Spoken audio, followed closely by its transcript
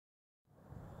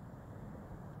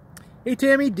Hey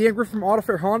Tammy, Dan Griffin from Auto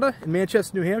Fair Honda in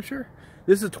Manchester, New Hampshire.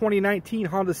 This is a 2019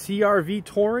 Honda CR-V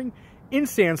Touring in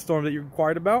Sandstorm that you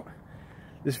inquired about.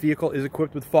 This vehicle is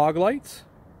equipped with fog lights,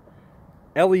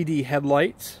 LED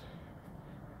headlights.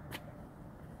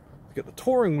 It's got the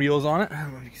touring wheels on it. I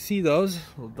don't know if you can see those. A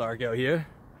little dark out here.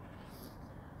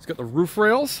 It's got the roof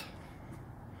rails.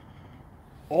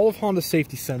 All of Honda's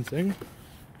safety sensing.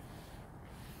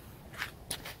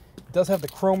 It does have the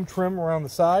chrome trim around the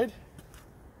side.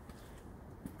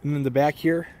 And in the back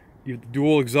here, you have the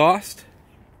dual exhaust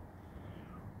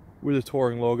with the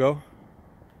touring logo.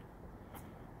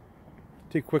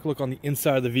 Take a quick look on the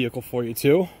inside of the vehicle for you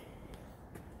too.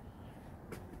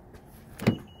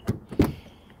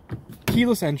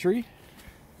 Keyless entry.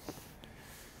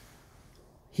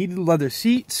 Heated leather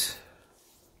seats.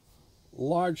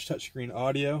 Large touchscreen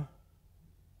audio.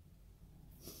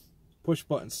 Push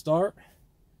button start.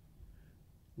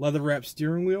 Leather wrapped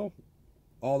steering wheel.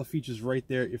 All the features right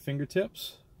there at your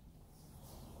fingertips.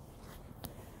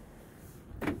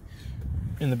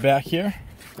 In the back here,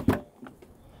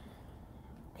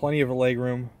 plenty of leg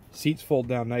room. Seats fold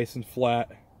down nice and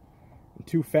flat. And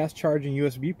 2 fast charging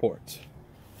USB ports.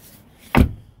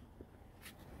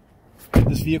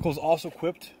 This vehicle is also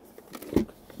equipped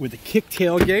with a kick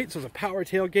tailgate. So it's a power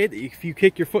tailgate that if you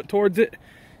kick your foot towards it,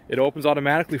 it opens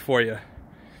automatically for you.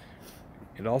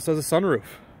 It also has a sunroof.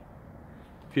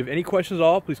 If you have any questions at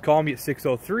all, please call me at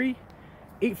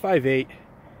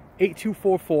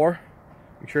 603-858-8244.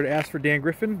 Make sure to ask for Dan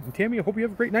Griffin. And Tammy, I hope you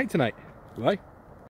have a great night tonight. Bye.